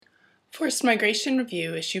Forced Migration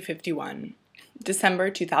Review, Issue 51, December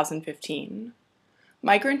 2015.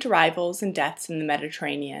 Migrant Arrivals and Deaths in the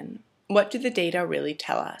Mediterranean. What do the data really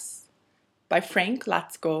tell us? By Frank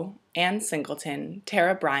Latsko, Anne Singleton,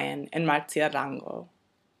 Tara Bryan, and Marzia Rango.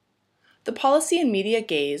 The policy and media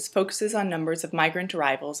gaze focuses on numbers of migrant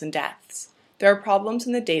arrivals and deaths. There are problems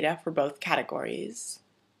in the data for both categories.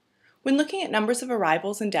 When looking at numbers of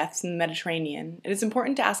arrivals and deaths in the Mediterranean, it is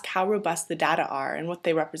important to ask how robust the data are and what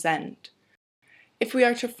they represent. If we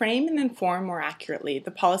are to frame and inform more accurately the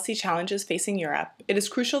policy challenges facing Europe, it is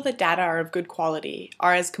crucial that data are of good quality,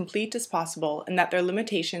 are as complete as possible, and that their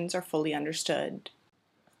limitations are fully understood.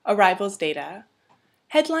 Arrivals data.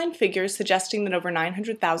 Headline figures suggesting that over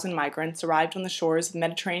 900,000 migrants arrived on the shores of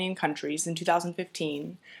Mediterranean countries in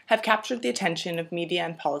 2015 have captured the attention of media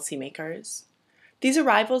and policymakers. These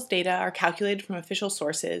arrivals data are calculated from official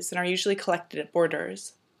sources and are usually collected at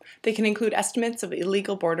borders. They can include estimates of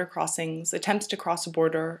illegal border crossings, attempts to cross a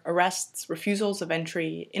border, arrests, refusals of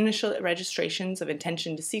entry, initial registrations of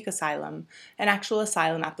intention to seek asylum, and actual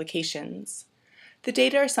asylum applications. The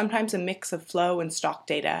data are sometimes a mix of flow and stock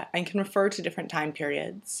data and can refer to different time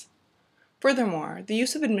periods. Furthermore, the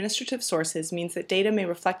use of administrative sources means that data may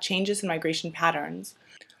reflect changes in migration patterns,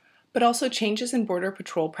 but also changes in border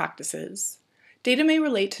patrol practices. Data may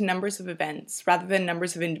relate to numbers of events rather than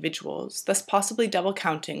numbers of individuals, thus possibly double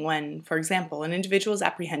counting when, for example, an individual is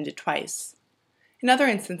apprehended twice. In other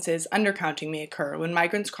instances, undercounting may occur when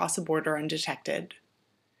migrants cross a border undetected.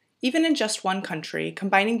 Even in just one country,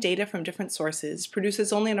 combining data from different sources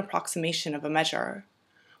produces only an approximation of a measure.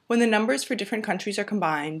 When the numbers for different countries are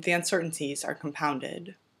combined, the uncertainties are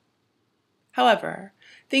compounded. However,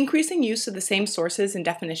 the increasing use of the same sources and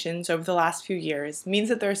definitions over the last few years means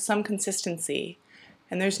that there is some consistency,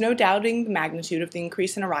 and there's no doubting the magnitude of the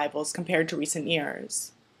increase in arrivals compared to recent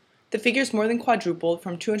years. The figures more than quadrupled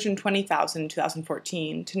from 220,000 in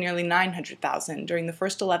 2014 to nearly 900,000 during the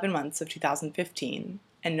first 11 months of 2015,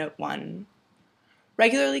 and Note 1.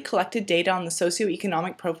 Regularly collected data on the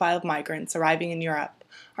socioeconomic profile of migrants arriving in Europe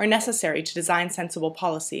are necessary to design sensible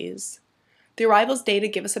policies. The arrivals data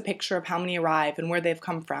give us a picture of how many arrive and where they have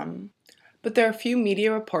come from, but there are few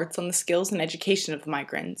media reports on the skills and education of the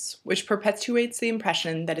migrants, which perpetuates the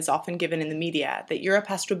impression that is often given in the media that Europe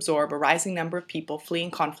has to absorb a rising number of people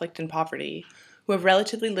fleeing conflict and poverty, who have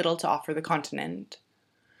relatively little to offer the continent.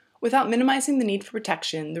 Without minimizing the need for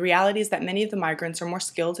protection, the reality is that many of the migrants are more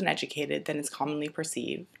skilled and educated than is commonly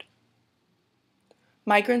perceived.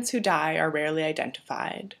 Migrants who die are rarely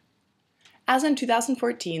identified. As in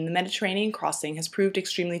 2014, the Mediterranean crossing has proved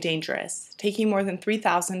extremely dangerous, taking more than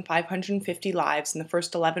 3,550 lives in the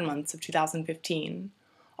first 11 months of 2015,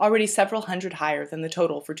 already several hundred higher than the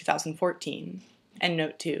total for 2014. And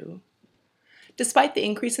Note 2. Despite the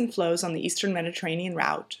increase in flows on the eastern Mediterranean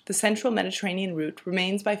route, the central Mediterranean route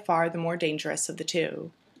remains by far the more dangerous of the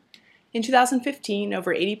two. In 2015,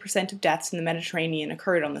 over 80% of deaths in the Mediterranean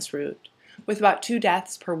occurred on this route, with about 2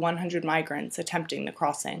 deaths per 100 migrants attempting the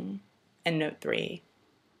crossing. And Note 3.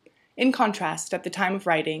 In contrast, at the time of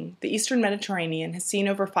writing, the eastern Mediterranean has seen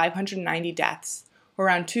over 590 deaths, or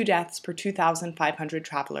around 2 deaths per 2,500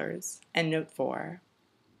 travelers. And Note 4.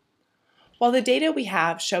 While the data we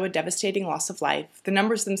have show a devastating loss of life, the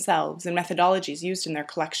numbers themselves and methodologies used in their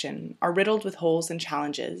collection are riddled with holes and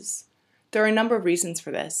challenges. There are a number of reasons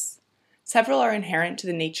for this. Several are inherent to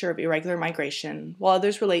the nature of irregular migration, while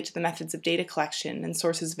others relate to the methods of data collection and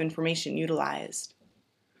sources of information utilized.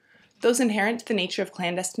 Those inherent to the nature of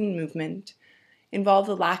clandestine movement involve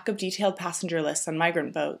the lack of detailed passenger lists on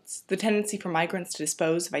migrant boats, the tendency for migrants to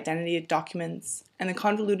dispose of identity documents, and the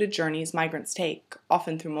convoluted journeys migrants take,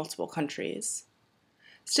 often through multiple countries.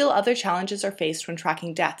 Still, other challenges are faced when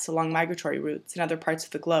tracking deaths along migratory routes in other parts of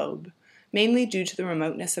the globe, mainly due to the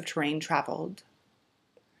remoteness of terrain traveled.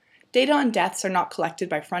 Data on deaths are not collected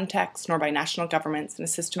by Frontex nor by national governments in a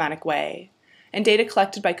systematic way, and data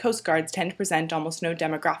collected by Coast Guards tend to present almost no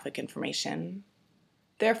demographic information.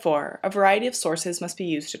 Therefore, a variety of sources must be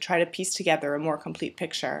used to try to piece together a more complete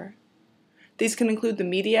picture. These can include the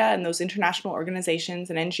media and those international organizations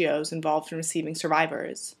and NGOs involved in receiving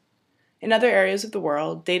survivors. In other areas of the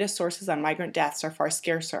world, data sources on migrant deaths are far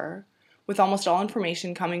scarcer, with almost all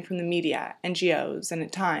information coming from the media, NGOs, and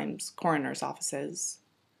at times, coroners' offices.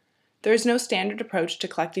 There is no standard approach to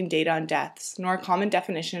collecting data on deaths, nor a common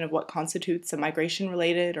definition of what constitutes a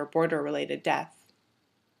migration-related or border-related death.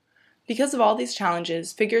 Because of all these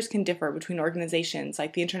challenges, figures can differ between organizations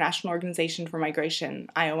like the International Organization for Migration,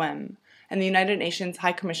 IOM, and the United Nations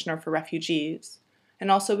High Commissioner for Refugees, and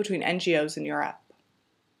also between NGOs in Europe.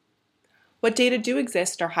 What data do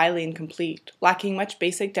exist are highly incomplete, lacking much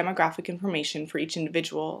basic demographic information for each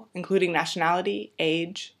individual, including nationality,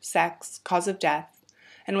 age, sex, cause of death,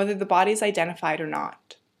 and whether the body is identified or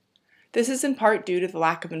not. This is in part due to the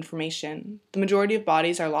lack of information. The majority of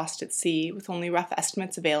bodies are lost at sea, with only rough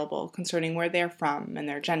estimates available concerning where they are from and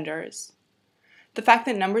their genders. The fact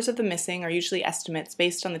that numbers of the missing are usually estimates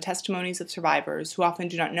based on the testimonies of survivors who often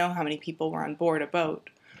do not know how many people were on board a boat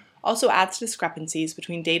also adds to discrepancies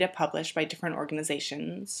between data published by different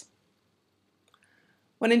organizations.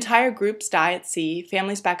 When entire groups die at sea,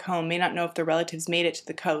 families back home may not know if their relatives made it to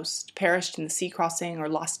the coast, perished in the sea crossing, or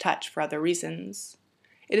lost touch for other reasons.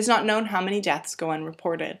 It is not known how many deaths go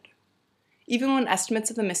unreported. Even when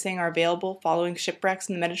estimates of the missing are available following shipwrecks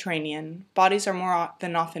in the Mediterranean, bodies are more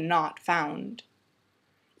than often not found.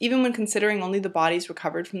 Even when considering only the bodies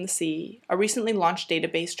recovered from the sea, a recently launched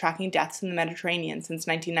database tracking deaths in the Mediterranean since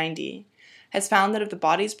 1990 has found that of the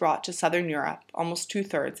bodies brought to southern Europe, almost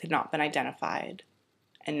 2/3 had not been identified.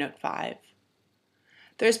 And note 5.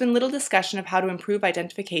 There has been little discussion of how to improve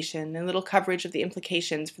identification and little coverage of the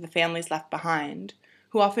implications for the families left behind,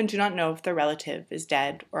 who often do not know if their relative is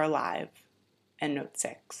dead or alive. And note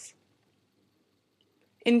 6.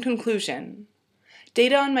 In conclusion,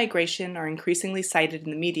 data on migration are increasingly cited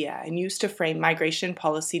in the media and used to frame migration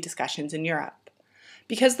policy discussions in Europe.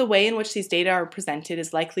 Because the way in which these data are presented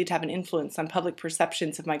is likely to have an influence on public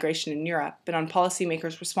perceptions of migration in Europe and on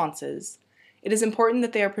policymakers' responses, it is important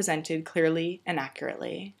that they are presented clearly and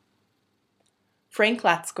accurately. Frank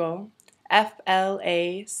Laczko,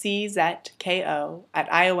 FLACZKO at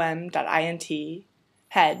IOM.INT,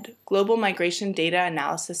 Head, Global Migration Data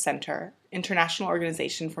Analysis Center, International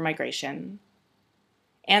Organization for Migration.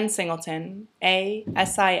 Anne Singleton,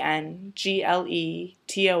 ASINGLETON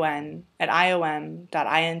at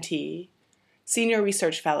IOM.INT, Senior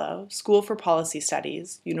Research Fellow, School for Policy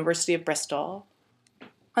Studies, University of Bristol.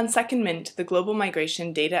 On secondment, the Global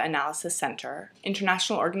Migration Data Analysis Center,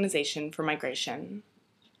 International Organization for Migration.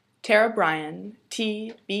 Tara Bryan,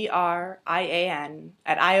 TBRIAN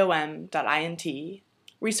at IOM.INT,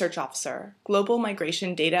 Research Officer, Global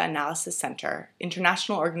Migration Data Analysis Center,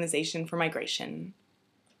 International Organization for Migration.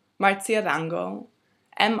 Marzia Rango,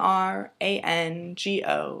 MRANGO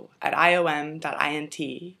at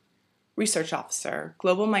IOM.INT, Research Officer,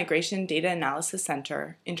 Global Migration Data Analysis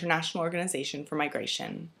Center, International Organization for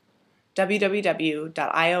Migration, www.iom.int.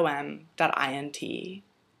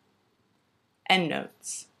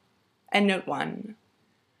 Endnotes. Endnote 1.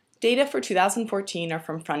 Data for 2014 are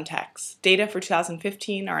from Frontex. Data for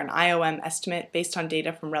 2015 are an IOM estimate based on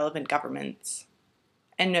data from relevant governments.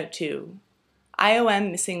 Endnote 2.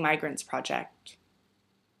 IOM Missing Migrants Project.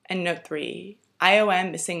 Endnote 3.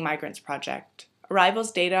 IOM Missing Migrants Project.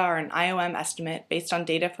 Arrivals data are an IOM estimate based on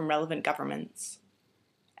data from relevant governments.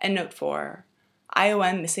 Endnote 4.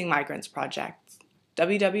 IOM Missing Migrants Project.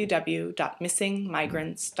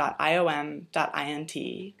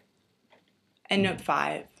 www.missingmigrants.iom.int. Endnote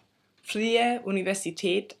 5. Vrije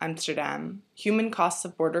Universiteit Amsterdam, Human Costs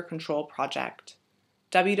of Border Control Project.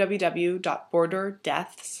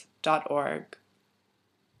 www.borderdeaths.org.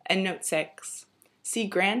 Endnote 6. See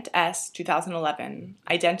Grant S. 2011,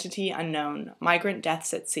 Identity Unknown, Migrant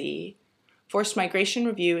Deaths at Sea, Forced Migration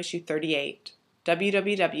Review Issue 38,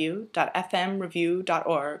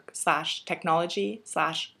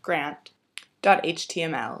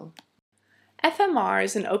 www.fmreview.org/technology/grant.html. FMR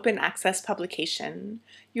is an open access publication.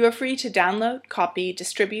 You are free to download, copy,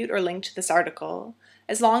 distribute, or link to this article,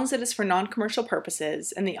 as long as it is for non-commercial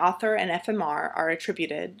purposes and the author and FMR are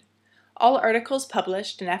attributed. All articles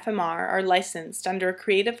published in FMR are licensed under a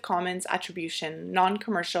Creative Commons Attribution,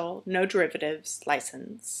 Non-Commercial, No Derivatives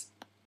license.